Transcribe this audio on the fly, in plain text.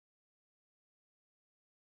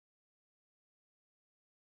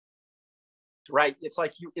right? It's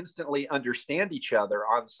like you instantly understand each other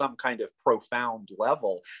on some kind of profound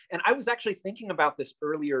level. And I was actually thinking about this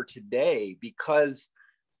earlier today because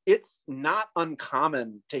it's not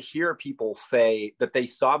uncommon to hear people say that they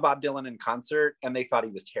saw Bob Dylan in concert and they thought he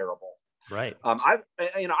was terrible. Right.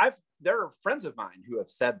 There are friends of mine who have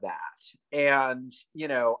said that, and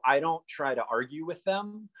I don't try to argue with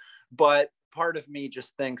them, but part of me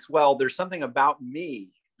just thinks, well, there's something about me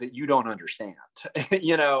that you don't understand,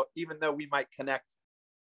 even though we might connect,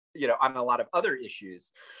 on a lot of other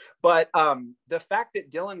issues. But the fact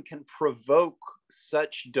that Dylan can provoke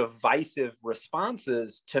such divisive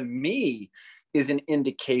responses, to me, is an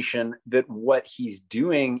indication that what he's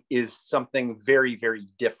doing is something very, very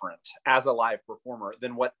different as a live performer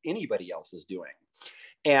than what anybody else is doing.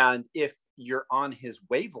 And if you're on his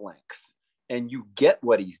wavelength and you get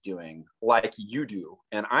what he's doing, like you do,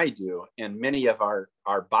 and I do, and many of our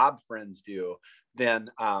Bob friends do, then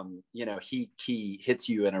he hits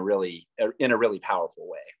you in a really powerful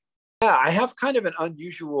way. Yeah, I have kind of an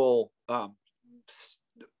unusual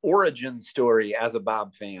origin story as a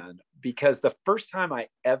Bob fan, because the first time I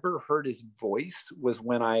ever heard his voice was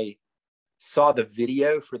when I saw the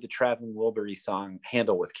video for the Traveling Wilburys song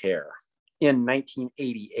 "Handle with Care" in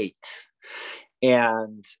 1988.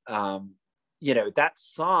 And that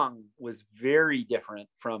song was very different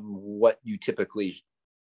from what you typically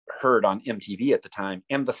heard on MTV at the time.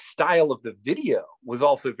 And the style of the video was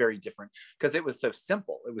also very different because it was so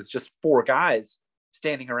simple. It was just four guys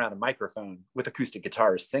standing around a microphone with acoustic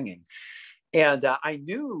guitars singing. And I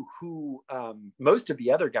knew who most of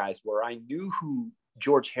the other guys were. I knew who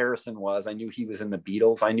George Harrison was. I knew he was in the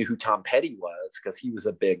Beatles. I knew who Tom Petty was because he was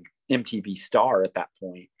a big MTV star at that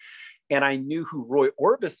point. And I knew who Roy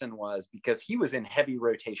Orbison was because he was in heavy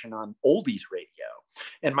rotation on oldies radio.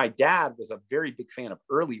 And my dad was a very big fan of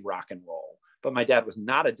early rock and roll, but my dad was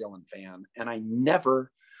not a Dylan fan. And I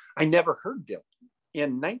never heard Dylan.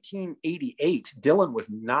 In 1988, Dylan was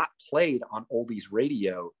not played on oldies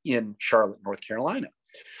radio in Charlotte, North Carolina.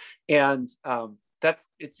 And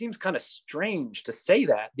it seems kind of strange to say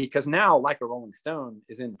that, because now Like a Rolling Stone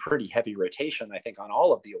is in pretty heavy rotation, I think, on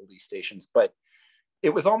all of the oldies stations. But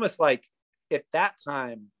it was almost like at that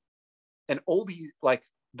time, an oldies, like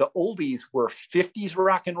the oldies were 50s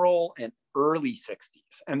rock and roll and early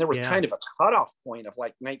 60s. And there was kind of a cutoff point of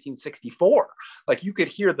like 1964. Like you could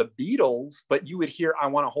hear the Beatles, but you would hear "I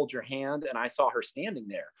Want to Hold Your Hand" and "I Saw Her Standing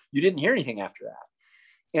There." You didn't hear anything after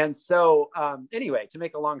that. And so anyway, to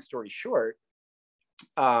make a long story short,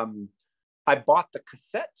 I bought the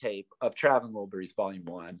cassette tape of Traveling Wilburys Volume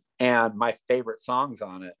 1, and my favorite songs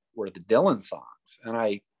on it were the Dylan songs. And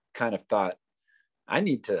I kind of thought, I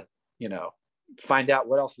need to, find out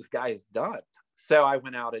what else this guy has done. So I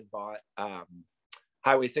went out and bought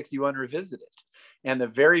Highway 61 Revisited. And the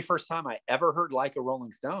very first time I ever heard Like a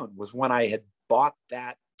Rolling Stone was when I had bought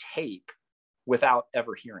that tape without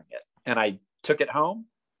ever hearing it. And I took it home,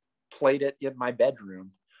 played it in my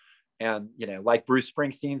bedroom. And, like Bruce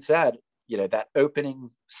Springsteen said, that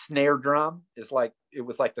opening snare drum it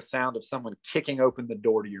was like the sound of someone kicking open the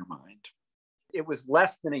door to your mind. It was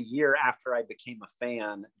less than a year after I became a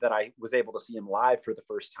fan that I was able to see him live for the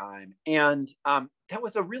first time. And that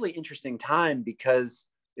was a really interesting time because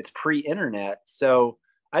it's pre-internet. So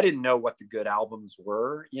I didn't know what the good albums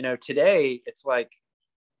were. Today it's like,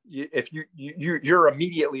 if you're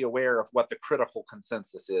immediately aware of what the critical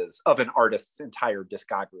consensus is of an artist's entire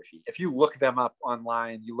discography. If you look them up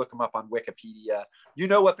online, you look them up on Wikipedia, you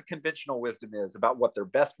know what the conventional wisdom is about what their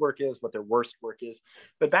best work is, what their worst work is.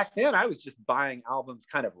 But back then I was just buying albums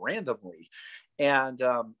kind of randomly. And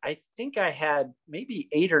I think I had maybe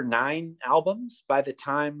 8 or 9 albums by the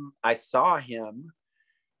time I saw him.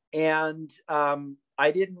 And I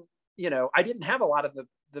didn't have a lot of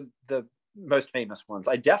the most famous ones.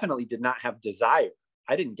 I definitely did not have Desire.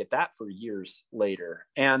 I didn't get that for years later.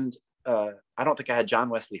 And I don't think I had John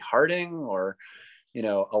Wesley Harding or,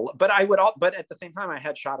 but at the same time I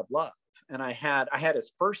had Shot of Love, and I had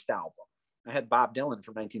his first album. I had Bob Dylan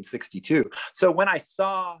from 1962. So when I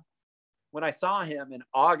saw him in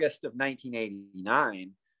August of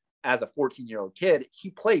 1989 as a 14-year-old kid,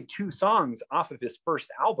 he played 2 songs off of his first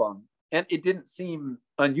album. And it didn't seem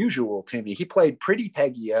unusual to me. He played Pretty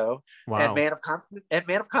Peggy-O and Man of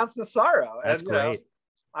Constant Sorrow. That's great.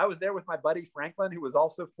 I was there with my buddy Franklin, who was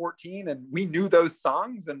also 14, and we knew those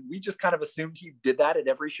songs, and we just kind of assumed he did that at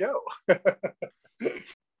every show.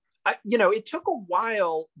 It took a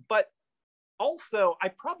while, but also I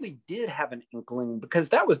probably did have an inkling because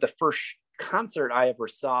that was the first concert I ever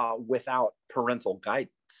saw without parental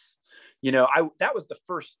guidance. That was the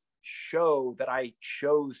first show that I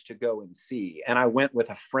chose to go and see. And I went with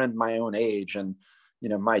a friend my own age, and, you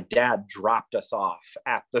know, my dad dropped us off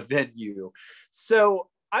at the venue. So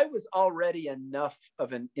I was already enough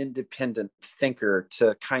of an independent thinker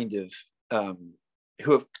to kind of,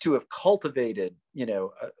 to have cultivated, you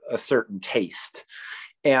know, a certain taste.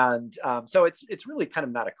 And so it's really kind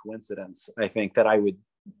of not a coincidence, I think, that I would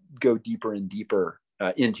go deeper and deeper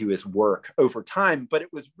into his work over time. But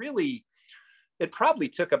it probably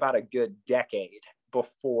took about a good decade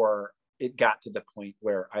before it got to the point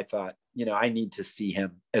where I thought, you know, I need to see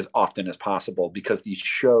him as often as possible, because these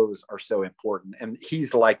shows are so important. And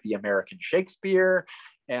he's like the American Shakespeare.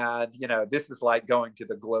 And, you know, this is like going to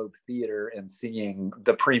the Globe Theatre and seeing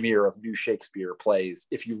the premiere of new Shakespeare plays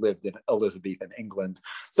if you lived in Elizabethan England.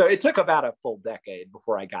 So it took about a full decade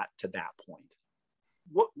before I got to that point.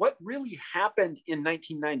 What really happened in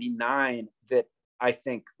 1999 that I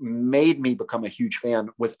think made me become a huge fan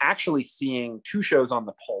was actually seeing 2 shows on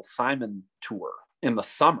the Paul Simon tour in the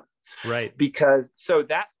summer. Right. Because so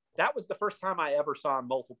that was the first time I ever saw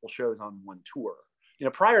multiple shows on one tour. You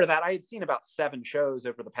know, prior to that, I had seen about 7 shows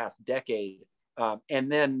over the past decade.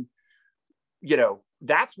 And then, you know,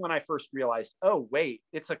 that's when I first realized, oh, wait,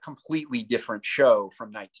 it's a completely different show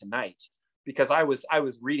from night to night. Because I was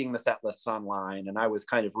reading the set lists online, and I was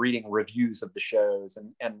kind of reading reviews of the shows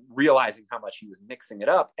and realizing how much he was mixing it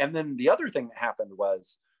up. And then the other thing that happened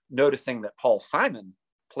was noticing that Paul Simon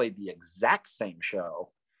played the exact same show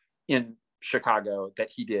in Chicago that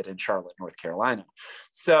he did in Charlotte, North Carolina.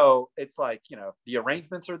 So it's like, you know, the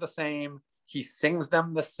arrangements are the same. He sings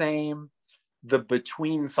them the same. The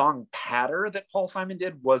between song patter that Paul Simon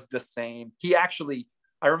did was the same.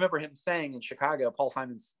 I remember him saying in Chicago, Paul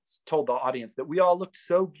Simon told the audience that we all looked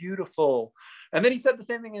so beautiful. And then he said the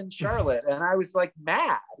same thing in Charlotte. And I was like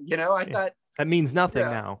mad, you know, I thought. That means nothing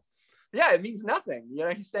now. Yeah, it means nothing. You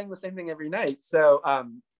know, he's saying the same thing every night. So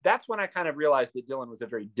that's when I kind of realized that Dylan was a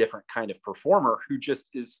very different kind of performer who just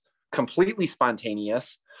is completely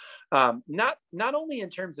spontaneous. Not only in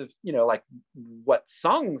terms of, you know, like what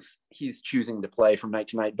songs he's choosing to play from night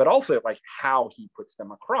to night, but also like how he puts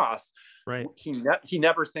them across. Right. He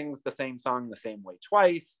never sings the same song the same way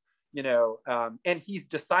twice, you know, and he's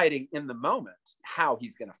deciding in the moment how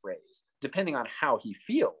he's going to phrase, depending on how he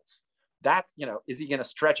feels. That, you know, is he going to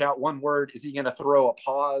stretch out one word? Is he going to throw a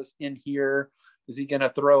pause in here? Is he going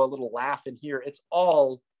to throw a little laugh in here? It's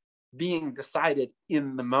all being decided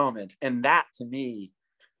in the moment. And that, to me,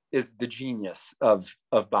 is the genius of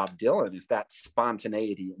Bob Dylan, is that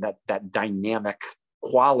spontaneity, that dynamic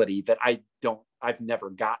quality that I've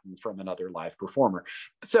never gotten from another live performer.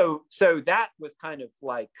 So that was kind of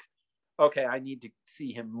like, okay, I need to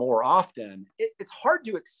see him more often. It's hard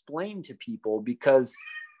to explain to people because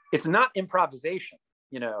it's not improvisation.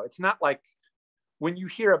 You know, it's not like when you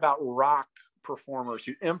hear about rock performers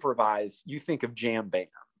who improvise, you think of jam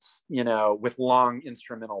bands, you know, with long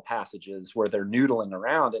instrumental passages where they're noodling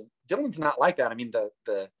around. And Dylan's not like that. I mean,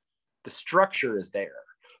 the structure is there,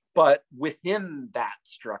 but within that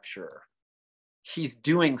structure, he's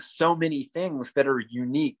doing so many things that are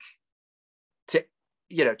unique to,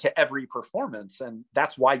 you know, to every performance. And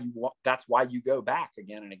that's why you go back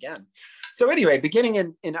again and again. So anyway, beginning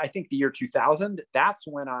in I think the year 2000, that's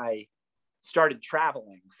when I started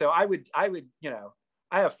traveling. So I would, you know,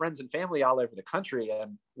 I have friends and family all over the country.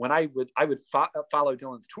 And when I would follow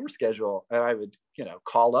Dylan's tour schedule, and I would, you know,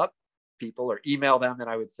 call up people or email them, and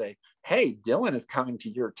I would say, hey, Dylan is coming to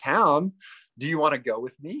your town. Do you want to go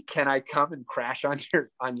with me? Can I come and crash on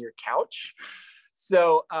your couch?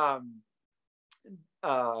 So,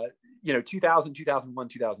 you know, 2000, 2001,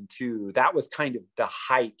 2002, that was kind of the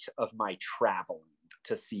height of my traveling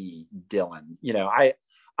to see Dylan. You know,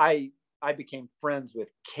 I became friends with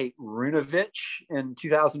Kate Runovich in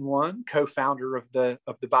 2001, co-founder of the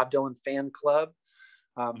Bob Dylan fan club,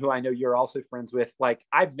 who I know you're also friends with. Like,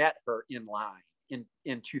 I met her in line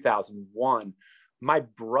in 2001. My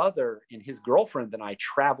brother and his girlfriend and I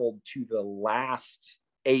traveled to the last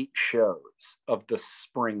 8 shows of the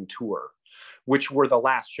spring tour, which were the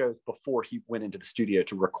last shows before he went into the studio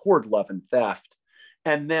to record Love and Theft.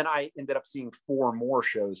 And then I ended up seeing 4 more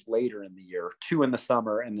shows later in the year, 2 in the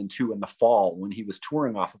summer and then 2 in the fall when he was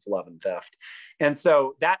touring off of Love and Theft. And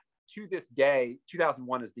so that, to this day,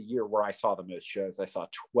 2001 is the year where I saw the most shows. I saw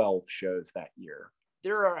 12 shows that year.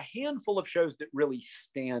 There are a handful of shows that really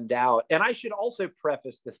stand out. And I should also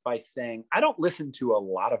preface this by saying, I don't listen to a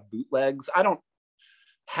lot of bootlegs. I don't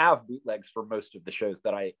have bootlegs for most of the shows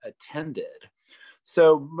that I attended.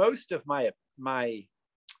 So most of my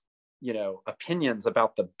you know, opinions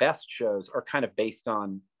about the best shows are kind of based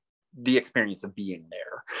on the experience of being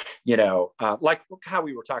there, you know, like how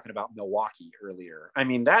we were talking about Milwaukee earlier. I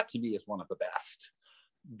mean, that to me is one of the best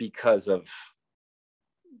because of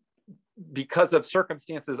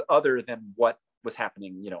circumstances other than what was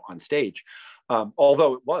happening, you know, on stage.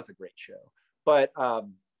 Although it was a great show. But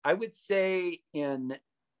I would say in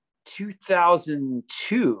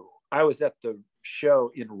 2002, I was at the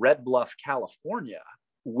show in Red Bluff, California,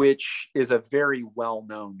 which is a very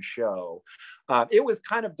well-known show. It was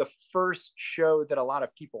kind of the first show that a lot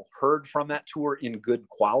of people heard from that tour in good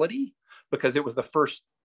quality, because it was the first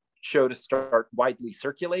show to start widely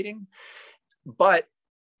circulating. But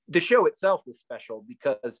the show itself was special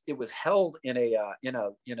because it was held in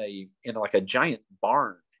like a giant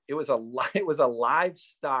barn. It was a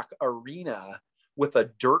livestock arena with a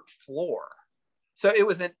dirt floor. So it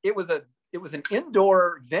was an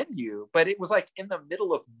indoor venue, but it was like in the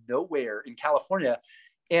middle of nowhere in California.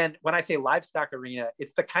 And when I say livestock arena,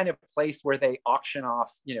 it's the kind of place where they auction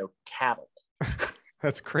off, you know, cattle.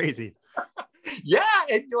 That's crazy. Yeah.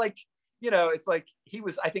 And like, you know, it's like he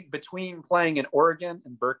was, I think, between playing in Oregon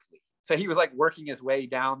and Berkeley. So he was like working his way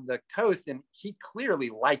down the coast, and he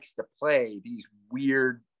clearly likes to play these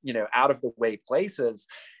weird, you know, out of the way places.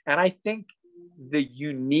 And I think the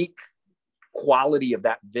unique quality of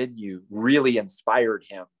that venue really inspired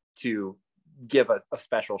him to give a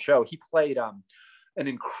special show. He played an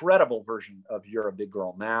incredible version of You're a Big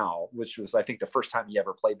Girl Now, which was, I think, the first time he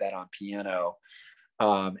ever played that on piano.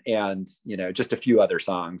 And, you know, just a few other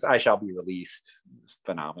songs. I Shall Be Released,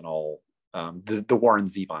 phenomenal. The Warren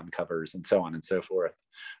Zevon covers and so on and so forth.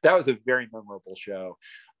 That was a very memorable show.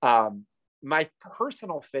 My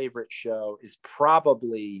personal favorite show is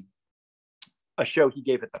probably a show he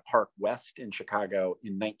gave at the Park West in Chicago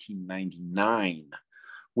in 1999,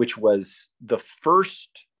 which was the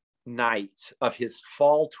first night of his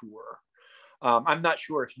fall tour. I'm not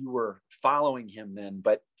sure if you were following him then,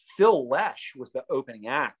 but Phil Lesh was the opening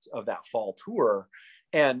act of that fall tour.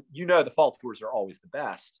 And you know, the fall tours are always the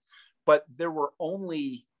best, but there were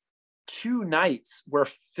only 2 nights where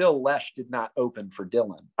Phil Lesh did not open for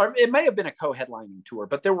Dylan. Or it may have been a co-headlining tour,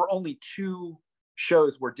 but there were only 2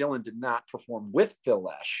 shows where Dylan did not perform with Phil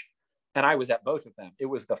Lesh. And I was at both of them. It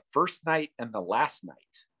was the first night and the last night.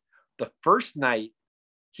 The first night,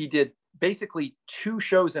 he did basically 2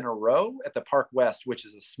 shows in a row at the Park West, which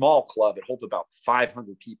is a small club. It holds about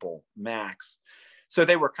 500 people max. So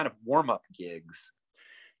they were kind of warm-up gigs.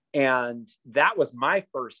 And that was my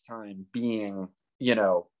first time being, you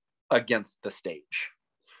know, against the stage.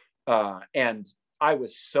 And I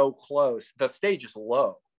was so close. The stage is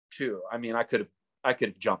low too. I mean, I could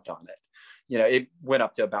have jumped on it. You know, it went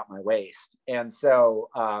up to about my waist. And so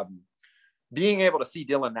being able to see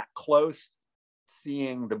Dylan that close,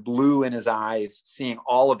 seeing the blue in his eyes, seeing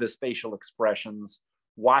all of his facial expressions,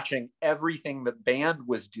 watching everything the band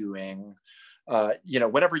was doing, you know,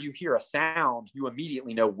 whenever you hear a sound, you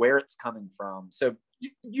immediately know where it's coming from. So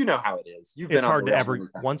you know how it is. It's hard to ever,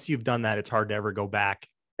 once you've done that, it's hard to ever go back.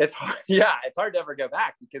 It's hard, yeah, it's hard to ever go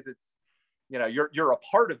back because it's, you know, you're a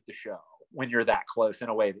part of the show when you're that close in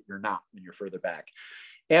a way that you're not when you're further back.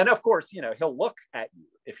 And of course, you know, he'll look at you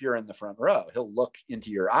if you're in the front row. He'll look into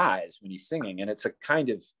your eyes when he's singing. And it's a kind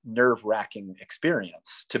of nerve-wracking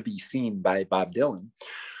experience to be seen by Bob Dylan.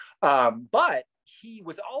 But he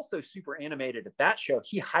was also super animated at that show.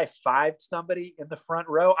 He high-fived somebody in the front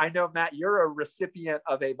row. I know, Matt, you're a recipient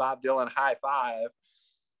of a Bob Dylan high five.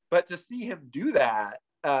 But to see him do that,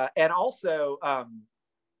 and also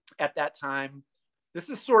at that time, this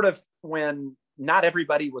is sort of when not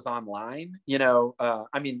everybody was online, you know.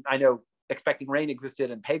 I mean, I know Expecting Rain existed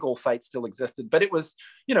and Pagel site still existed, but it was,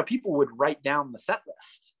 you know, people would write down the set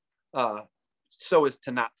list so as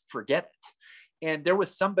to not forget it. And there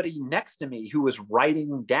was somebody next to me who was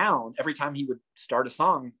writing down every time he would start a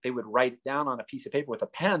song. They would write it down on a piece of paper with a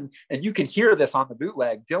pen. And you can hear this on the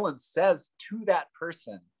bootleg. Dylan says to that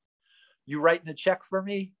person, "You writing a check for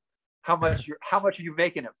me? How much are you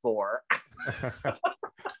making it for?"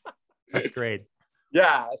 That's great.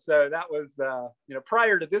 Yeah. So that was, you know,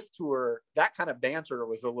 prior to this tour, that kind of banter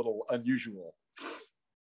was a little unusual.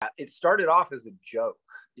 It started off as a joke.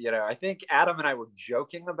 You know, I think Adam and I were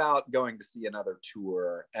joking about going to see another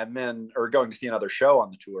tour or going to see another show on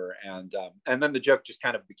the tour. And then the joke just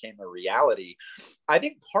kind of became a reality. I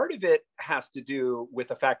think part of it has to do with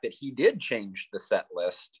the fact that he did change the set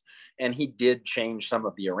list and he did change some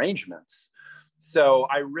of the arrangements. So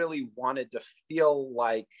I really wanted to feel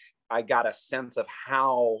like I got a sense of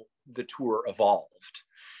how the tour evolved.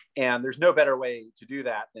 And there's no better way to do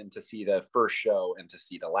that than to see the first show and to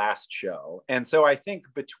see the last show. And so I think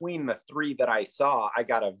between the 3 that I saw, I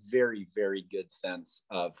got a very, very good sense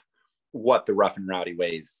of what the Rough and Rowdy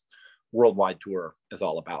Ways worldwide tour is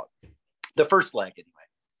all about. The first leg,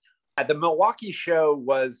 anyway. The Milwaukee show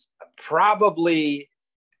was probably,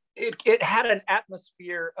 it had an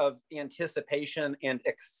atmosphere of anticipation and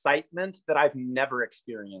excitement that I've never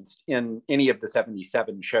experienced in any of the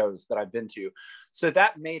 77 shows that I've been to. So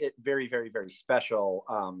that made it very, very, very special,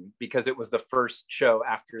 because it was the first show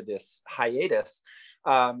after this hiatus.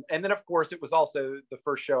 And then, of course, it was also the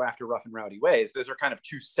first show after Rough and Rowdy Ways. Those are kind of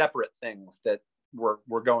two separate things that were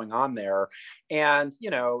going on there. And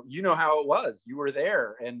you know how it was. You were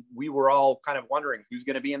there, and we were all kind of wondering who's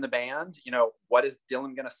going to be in the band. What is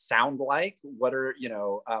Dylan going to sound like? What are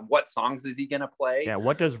what songs is he going to play? Yeah,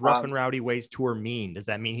 what does Rough and Rowdy Ways tour mean? Does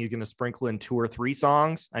that mean he's going to sprinkle in 2 or 3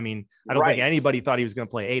 songs? I mean, I don't think anybody thought he was going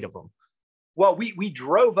to play 8 of them. Well, we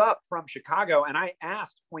drove up from Chicago, and I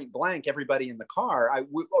asked point blank everybody in the car.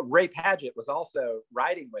 Ray Padgett was also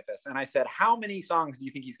riding with us, and I said, "How many songs do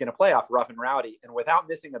you think he's going to play off Rough and Rowdy?" And without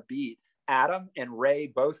missing a beat, Adam and Ray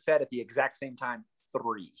both said at the exact same time,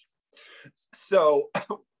 3. So,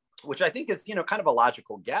 which I think is kind of a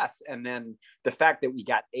logical guess. And then the fact that we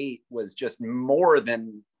got 8 was just more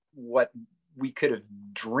than what we could have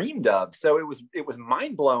dreamed of. So it was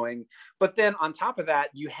mind blowing. But then on top of that,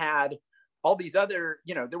 you had all these other,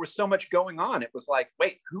 there was so much going on. It was like,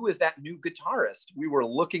 wait, who is that new guitarist? We were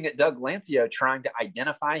looking at Doug Lancio, trying to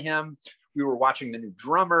identify him. We were watching the new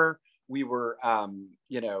drummer. We were,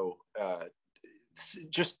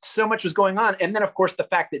 just so much was going on. And then, of course, the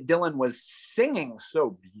fact that Dylan was singing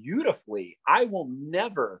so beautifully. I will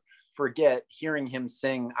never forget hearing him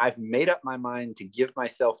sing, "I've made up my mind to give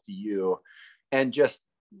myself to you," and just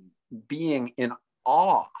being in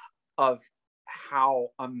awe of how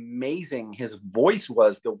amazing his voice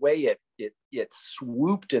was, the way it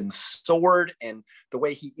swooped and soared, and the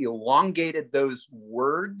way he elongated those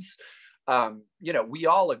words. We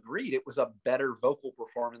all agreed it was a better vocal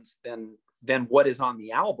performance than what is on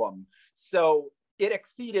the album. So it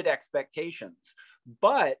exceeded expectations.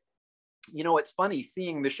 But it's funny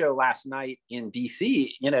seeing the show last night in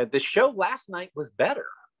DC. The show last night was better.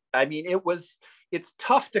 I mean, it's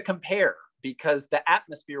tough to compare, because the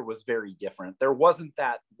atmosphere was very different. There wasn't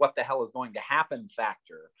that what the hell is going to happen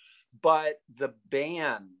factor, but the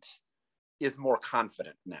band is more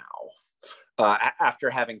confident now after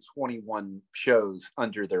having 21 shows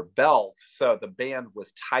under their belt. So the band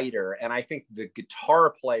was tighter. And I think the guitar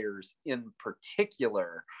players in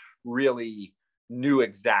particular really knew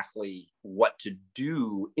exactly what to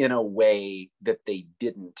do in a way that they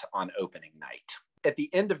didn't on opening night. At the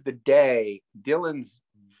end of the day, Dylan's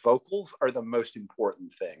vocals are the most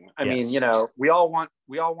important thing. I mean, we all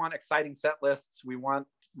want exciting set lists. We want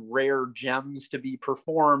rare gems to be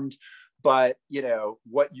performed, but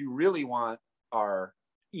what you really want are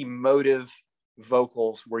emotive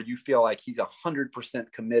vocals where you feel like he's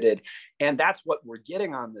 100% committed. And that's what we're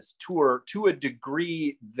getting on this tour, to a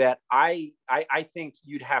degree that I think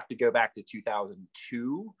you'd have to go back to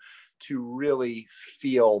 2002 to really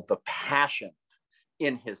feel the passion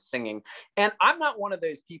in his singing. And I'm not one of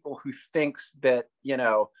those people who thinks that,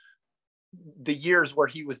 the years where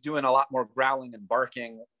he was doing a lot more growling and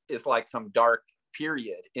barking is like some dark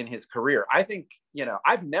period in his career. I think,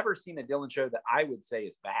 I've never seen a Dylan show that I would say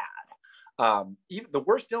is bad. Even the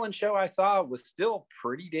worst Dylan show I saw was still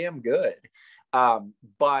pretty damn good.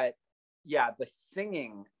 But yeah, the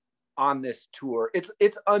singing on this tour,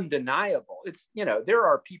 it's undeniable. It's, there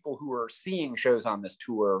are people who are seeing shows on this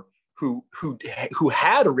tour who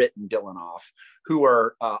had written Dylan off, who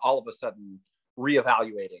are all of a sudden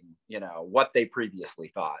reevaluating, what they previously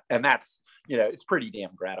thought. And that's, it's pretty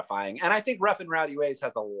damn gratifying. And I think Rough and Rowdy Ways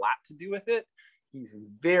has a lot to do with it. He's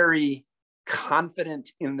very confident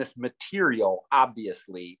in this material,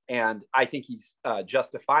 obviously. And I think he's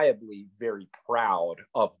justifiably very proud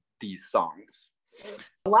of these songs.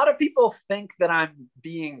 A lot of people think that I'm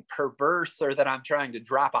being perverse or that I'm trying to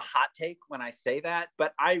drop a hot take when I say that,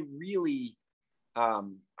 but I really,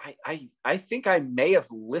 I think I may have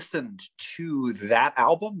listened to that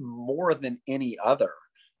album more than any other,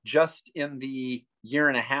 just in the year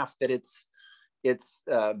and a half that it's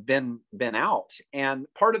been out. And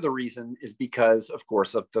part of the reason is because, of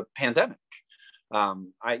course, of the pandemic.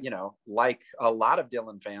 Like a lot of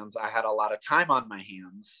Dylan fans, I had a lot of time on my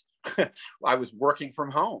hands. I was working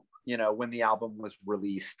from home, when the album was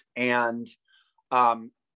released. And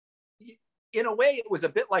in a way, it was a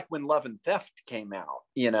bit like when Love and Theft came out,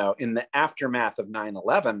 in the aftermath of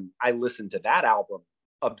 9/11, I listened to that album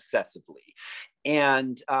obsessively.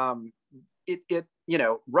 And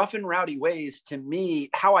Rough and Rowdy Ways, to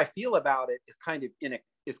me, how I feel about it is kind of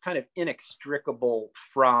is kind of inextricable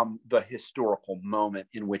from the historical moment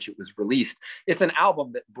in which it was released. It's an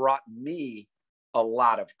album that brought me a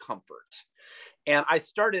lot of comfort. And I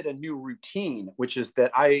started a new routine, which is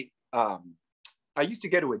that I used to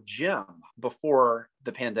go to a gym before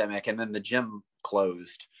the pandemic, and then the gym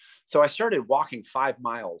closed. So I started walking 5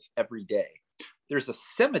 miles every day. There's a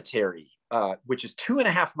cemetery, which is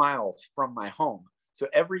 2.5 miles from my home. So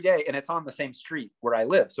every day, and it's on the same street where I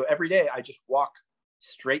live. So every day I just walk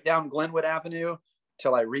straight down Glenwood Avenue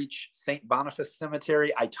till I reach St. Boniface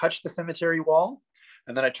Cemetery. I touch the cemetery wall,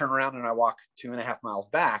 and then I turn around and I walk 2.5 miles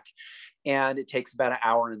back. And it takes about 1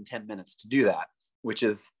 hour and 10 minutes to do that, which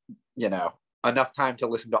is, you know, enough time to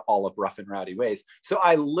listen to all of Rough and Rowdy Ways. So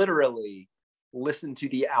I literally listen to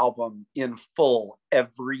the album in full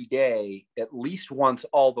every day, at least once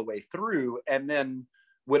all the way through, and then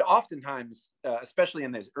would oftentimes, especially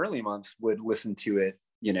in those early months, would listen to it,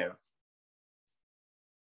 you know,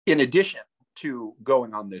 in addition to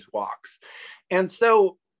going on those walks. And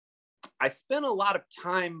so I spent a lot of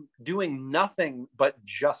time doing nothing but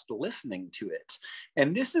just listening to it.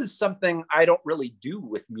 And this is something I don't really do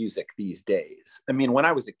with music these days. I mean, when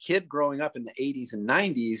I was a kid growing up in the 80s and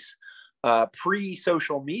 90s,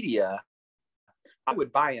 pre-social media, I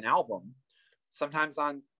would buy an album, sometimes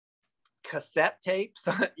on cassette tapes,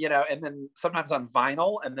 you know, and then sometimes on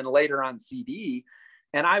vinyl, and then later on CD.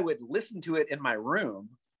 And I would listen to it in my room,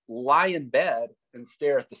 lie in bed and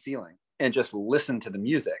stare at the ceiling and just listen to the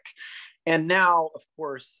music. And now, of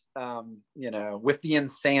course, you know, with the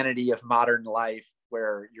insanity of modern life,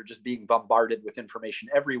 where you're just being bombarded with information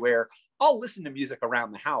everywhere, I'll listen to music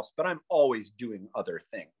around the house, but I'm always doing other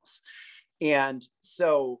things. And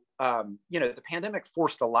so, you know, the pandemic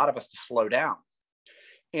forced a lot of us to slow down.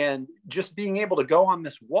 And just being able to go on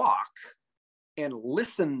this walk and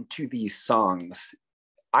listen to these songs,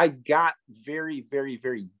 I got very, very,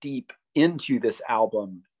 very deep into this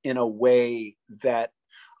album in a way that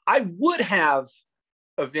I would have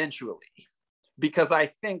eventually, because I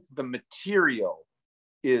think the material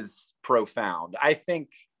is profound. I think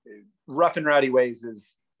Rough and Rowdy Ways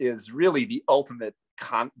is really the ultimate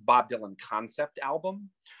Bob Dylan concept album.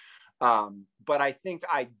 But I think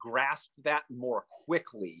I grasped that more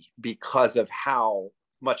quickly because of how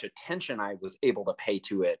much attention I was able to pay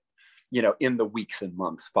to it, you know, in the weeks and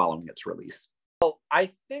months following its release. Well, I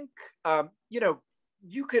think, you know,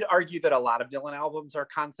 you could argue that a lot of Dylan albums are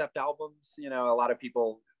concept albums. You know, a lot of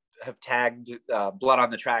people have tagged Blood on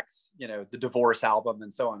the Tracks, you know, the Divorce album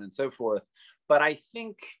and so on and so forth. But I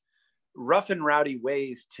think Rough and Rowdy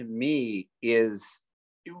Ways, to me, is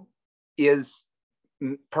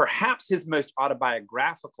perhaps his most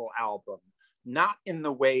autobiographical album, not in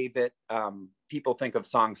the way that people think of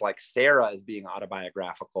songs like Sarah as being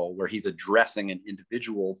autobiographical, where he's addressing an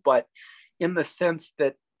individual, but in the sense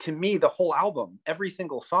that, to me, the whole album, every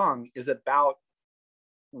single song, is about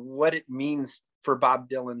what it means for Bob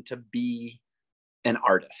Dylan to be an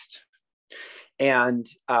artist. And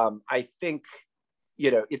I think, you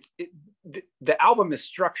know, the album is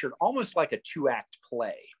structured almost like a 2-act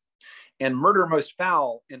play. And Murder Most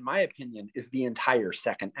Foul, in my opinion, is the entire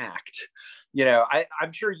second act. You know,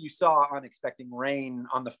 I'm sure you saw on Expecting Rain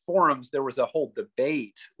on the forums, there was a whole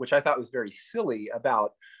debate, which I thought was very silly,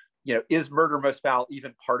 about, you know, is Murder Most Foul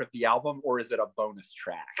even part of the album, or is it a bonus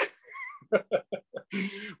track?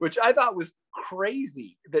 Which I thought was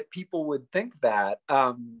crazy that people would think that.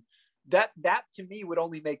 That to me would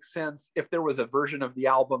only make sense if there was a version of the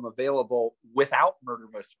album available without Murder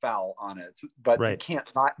Most Foul on it, but right.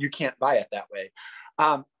 you can't buy it that way.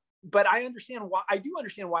 But I do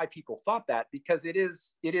understand why people thought that, because it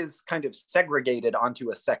is kind of segregated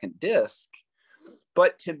onto a second disc.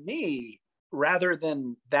 But to me, rather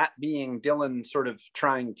than that being Dylan sort of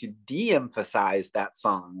trying to de-emphasize that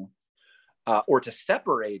song or to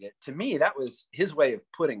separate it, to me, that was his way of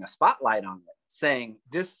putting a spotlight on it, saying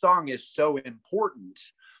this song is so important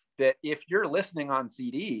that if you're listening on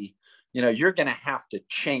CD, you know, you're going to have to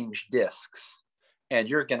change discs and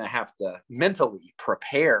you're going to have to mentally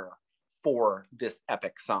prepare for this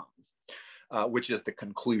epic song, which is the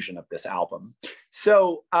conclusion of this album.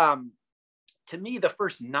 So to me, the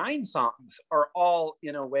first 9 songs are all,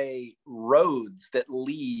 in a way, roads that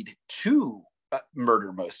lead to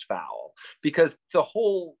Murder Most Foul, because the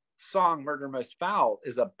whole song Murder Most Foul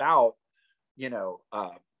is about, you know,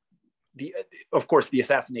 of course, the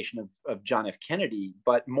assassination of John F. Kennedy,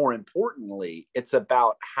 but more importantly, it's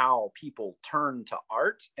about how people turn to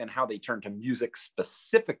art and how they turn to music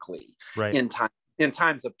specifically in times in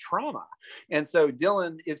times of trauma. And so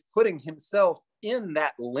Dylan is putting himself in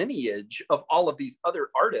that lineage of all of these other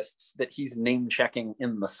artists that he's name checking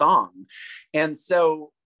in the song. And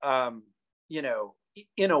so, you know,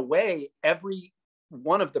 in a way, every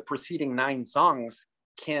one of the preceding 9 songs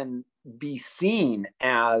can be seen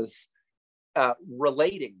as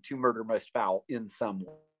relating to Murder Most Foul in some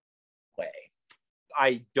way.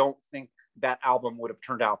 I don't think that album would have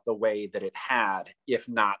turned out the way that it had if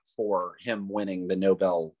not for him winning the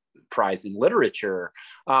Nobel Prize in Literature.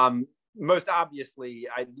 Most obviously,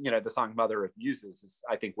 the song Mother of Muses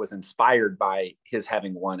I think was inspired by his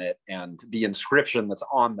having won it, and the inscription that's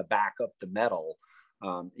on the back of the medal,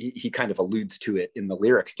 he kind of alludes to it in the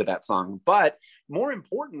lyrics to that song. But more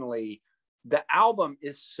importantly, the album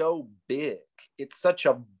is so big. It's such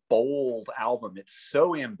a bold album. It's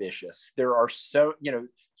so ambitious. There are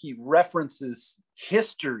he references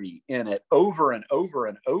history in it over and over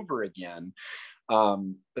and over again,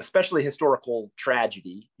 especially historical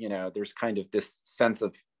tragedy. There's kind of this sense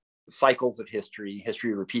of cycles of history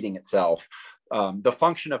repeating itself. The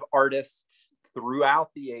function of artists throughout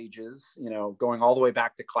the ages, going all the way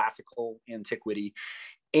back to classical antiquity.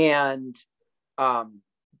 And,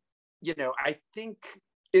 I think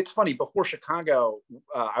it's funny, before Chicago,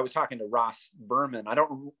 I was talking to Ross Berman.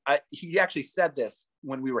 He actually said this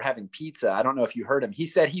when we were having pizza. I don't know if you heard him. He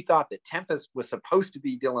said he thought that Tempest was supposed to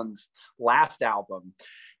be Dylan's last album.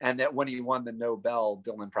 And that when he won the Nobel,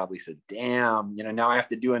 Dylan probably said, damn, now I have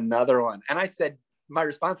to do another one. And I said, my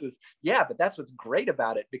response was, yeah, but that's what's great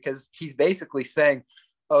about it, because he's basically saying,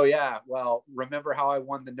 oh yeah, well, remember how I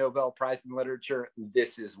won the Nobel Prize in Literature?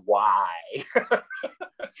 This is why.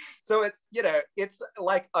 So it's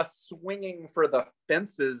like a swinging for the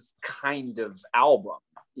fences kind of album.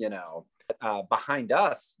 Behind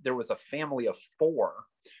us, there was a family of 4.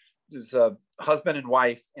 There's a husband and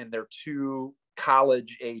wife and their 2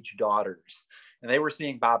 college-age daughters. And they were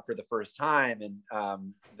seeing Bob for the first time.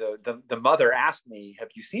 And the mother asked me,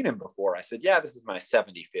 have you seen him before? I said, yeah, this is my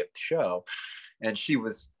 75th show. And she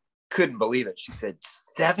couldn't believe it. She said,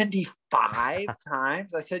 75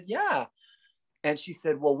 times? I said, yeah. And she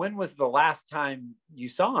said, well, when was the last time you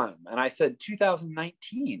saw him? And I said,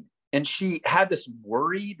 2019. And she had this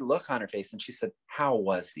worried look on her face. And she said, how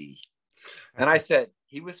was he? And I said,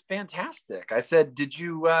 he was fantastic. I said, have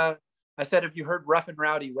you heard Rough and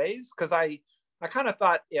Rowdy Ways? Because I kind of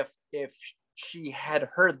thought if she had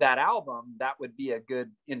heard that album, that would be a good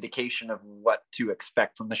indication of what to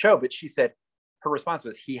expect from the show. But she said, her response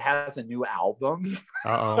was, he has a new album.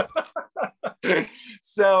 Uh-oh.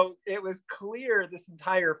 So it was clear this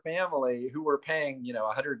entire family, who were paying,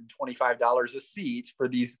 $125 a seat for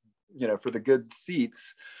these, for the good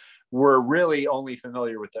seats, were really only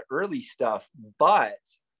familiar with the early stuff. But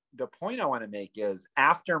the point I want to make is,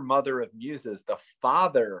 after Mother of Muses, the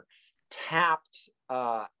father tapped,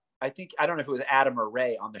 I don't know if it was Adam or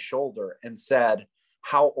Ray, on the shoulder and said,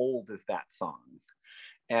 how old is that song?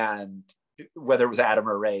 And whether it was Adam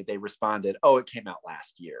or Ray, they responded, oh, it came out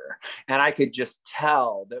last year. And I could just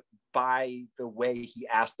tell that by the way he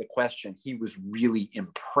asked the question, he was really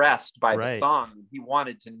impressed by the song. He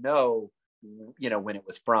wanted to know, when it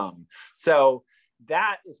was from. So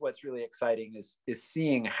that is what's really exciting, is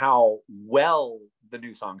seeing how well the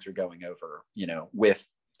new songs are going over, with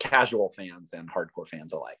casual fans and hardcore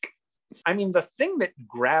fans alike. I mean, the thing that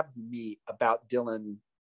grabbed me about Dylan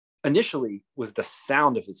initially was the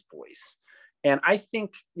sound of his voice. And I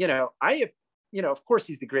think, of course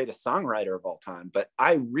he's the greatest songwriter of all time, but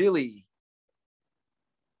I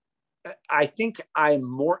think I'm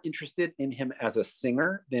more interested in him as a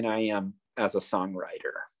singer than I am as a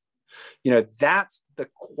songwriter. That's the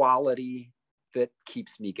quality that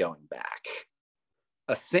keeps me going back.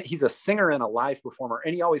 He's a singer and a live performer,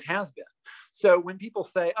 and he always has been. So when people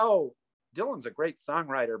say, oh, Dylan's a great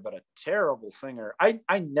songwriter, but a terrible singer, I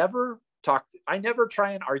never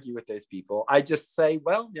try and argue with those people. I just say,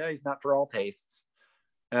 well, yeah, he's not for all tastes.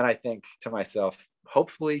 And I think to myself,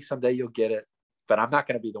 hopefully someday you'll get it, but I'm not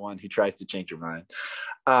going to be the one who tries to change your mind.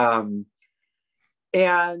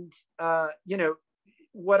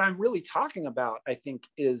 What I'm really talking about, I think,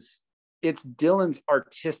 is it's Dylan's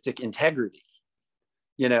artistic integrity,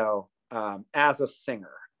 as a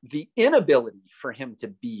singer. The inability for him to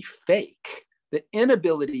be fake, the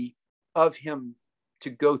inability of him to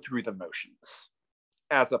go through the motions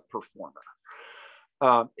as a performer.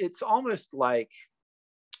 It's almost like,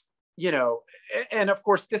 and of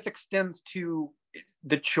course this extends to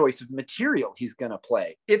the choice of material he's going to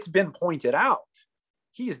play. It's been pointed out,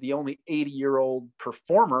 he is the only 80-year-old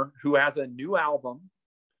performer who has a new album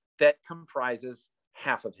that comprises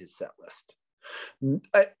half of his set list.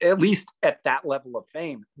 At least at that level of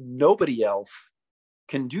fame, nobody else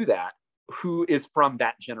can do that who is from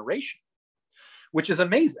that generation, which is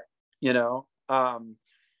amazing. There are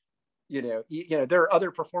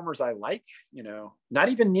other performers I like, not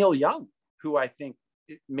even Neil Young, who I think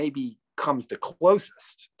maybe comes the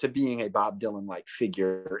closest to being a Bob Dylan-like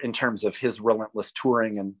figure in terms of his relentless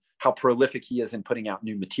touring and how prolific he is in putting out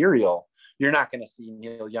new material. You're not going to see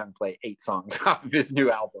Neil Young play 8 songs off of his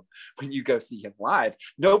new album when you go see him live.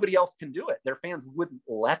 Nobody else can do it. Their fans wouldn't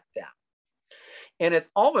let them. And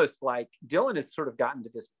it's almost like Dylan has sort of gotten to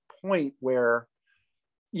this point where,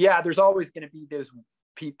 yeah, there's always going to be those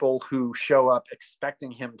people who show up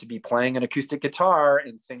expecting him to be playing an acoustic guitar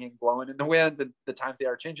and singing Blowing in the Wind and The Times They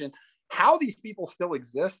Are Changing. How these people still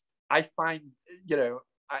exist, I find,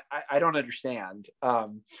 I don't understand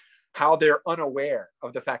how they're unaware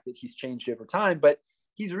of the fact that he's changed over time, but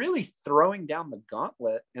he's really throwing down the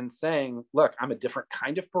gauntlet and saying, look, I'm a different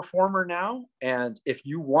kind of performer now. And if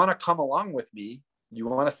you want to come along with me, you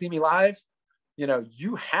want to see me live,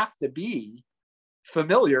 you have to be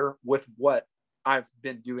familiar with what I've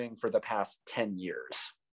been doing for the past 10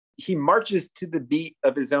 years. He marches to the beat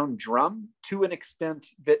of his own drum to an extent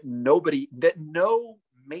that no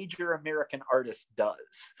major American artist does.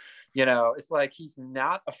 It's like he's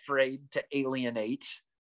not afraid to alienate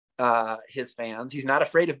his fans. He's not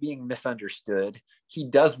afraid of being misunderstood. He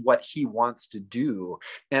does what he wants to do.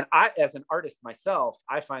 And I, as an artist myself,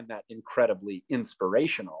 I find that incredibly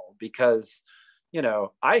inspirational because,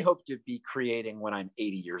 I hope to be creating when I'm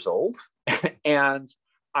 80 years old and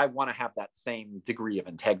I want to have that same degree of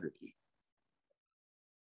integrity.